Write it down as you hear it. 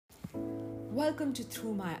Welcome to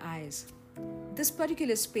Through My Eyes. This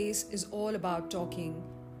particular space is all about talking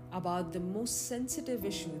about the most sensitive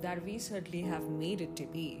issue that we certainly have made it to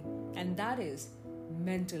be, and that is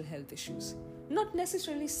mental health issues. Not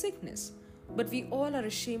necessarily sickness, but we all are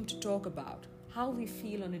ashamed to talk about how we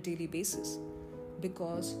feel on a daily basis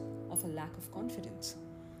because of a lack of confidence.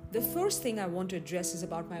 The first thing I want to address is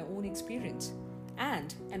about my own experience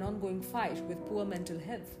and an ongoing fight with poor mental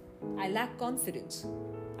health. I lack confidence.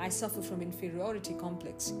 I suffer from inferiority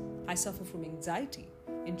complex. I suffer from anxiety,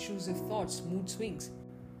 intrusive thoughts, mood swings.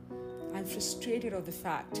 I'm frustrated of the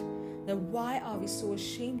fact that why are we so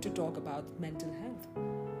ashamed to talk about mental health?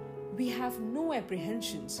 We have no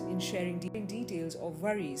apprehensions in sharing details or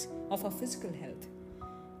worries of our physical health.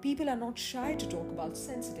 People are not shy to talk about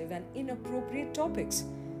sensitive and inappropriate topics.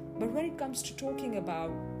 But when it comes to talking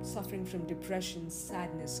about suffering from depression,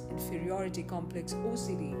 sadness, inferiority complex,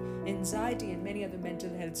 OCD, anxiety, and many other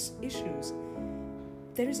mental health issues,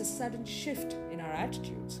 there is a sudden shift in our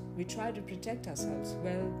attitudes. We try to protect ourselves.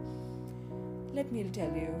 Well, let me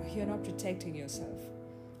tell you, you're not protecting yourself.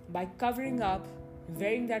 By covering up,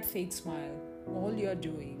 wearing that fake smile, all you're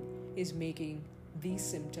doing is making these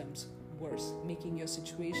symptoms worse, making your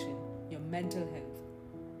situation, your mental health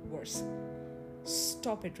worse.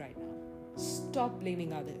 Stop it right now. Stop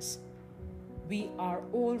blaming others. We are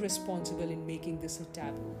all responsible in making this a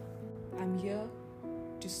taboo. I'm here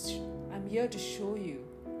to show you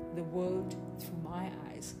the world through my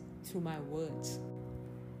eyes, through my words.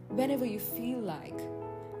 Whenever you feel like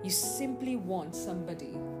you simply want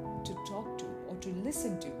somebody to talk to or to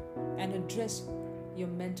listen to and address your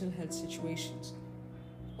mental health situations,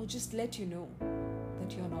 or just let you know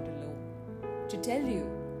that you're not alone, to tell you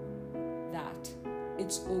that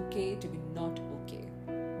it's okay to be not okay.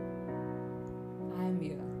 I'm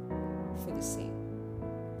here for the same.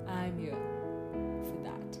 I'm here for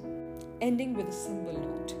that. Ending with a simple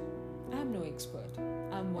note. I'm no expert.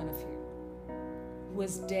 I'm one of you who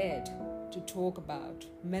has dared to talk about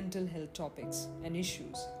mental health topics and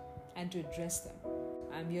issues and to address them.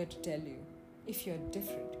 I'm here to tell you, if you're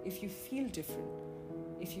different, if you feel different,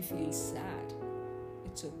 if you feel sad,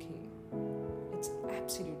 it's okay. It's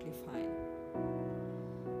absolutely fine.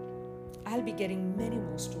 I'll be getting many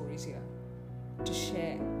more stories here to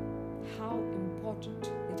share how important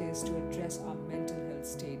it is to address our mental health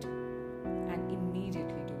state and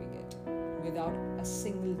immediately doing it without a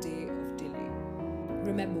single day of delay.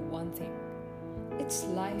 Remember one thing, it's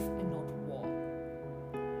life and not war.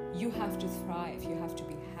 You have to thrive, you have to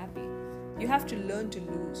be happy, you have to learn to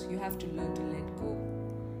lose, you have to learn to let go.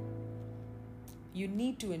 You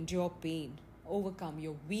need to endure pain, overcome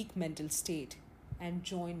your weak mental state, and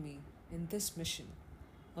join me in this mission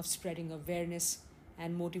of spreading awareness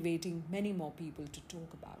and motivating many more people to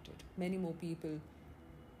talk about it, many more people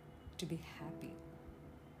to be happy.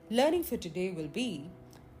 Learning for today will be,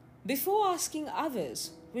 before asking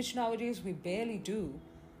others, which nowadays we barely do,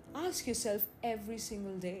 ask yourself every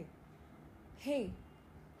single day, hey,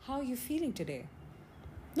 how are you feeling today?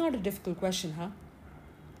 Not a difficult question, huh?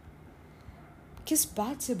 किस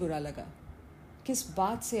बात से बुरा लगा? किस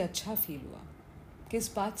बात से अच्छा feel हुआ?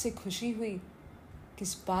 किस बात से खुशी हुई?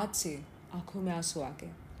 किस बात से आंखों में आंसू आ गए?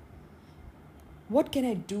 What can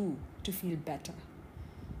I do to feel better?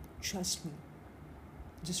 Trust me.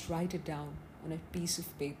 Just write it down on a piece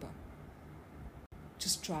of paper.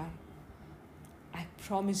 Just try. I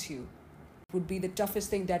promise you, it would be the toughest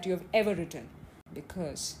thing that you have ever written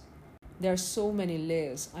because there are so many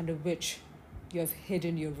layers under which you have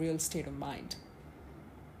hidden your real state of mind.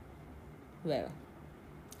 Well,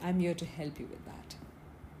 I'm here to help you with that.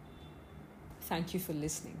 Thank you for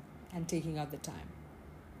listening and taking out the time.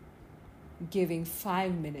 Giving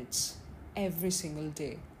 5 minutes every single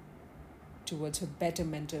day towards a better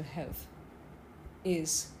mental health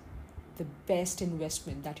is the best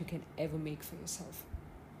investment that you can ever make for yourself.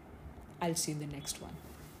 I'll see you in the next one.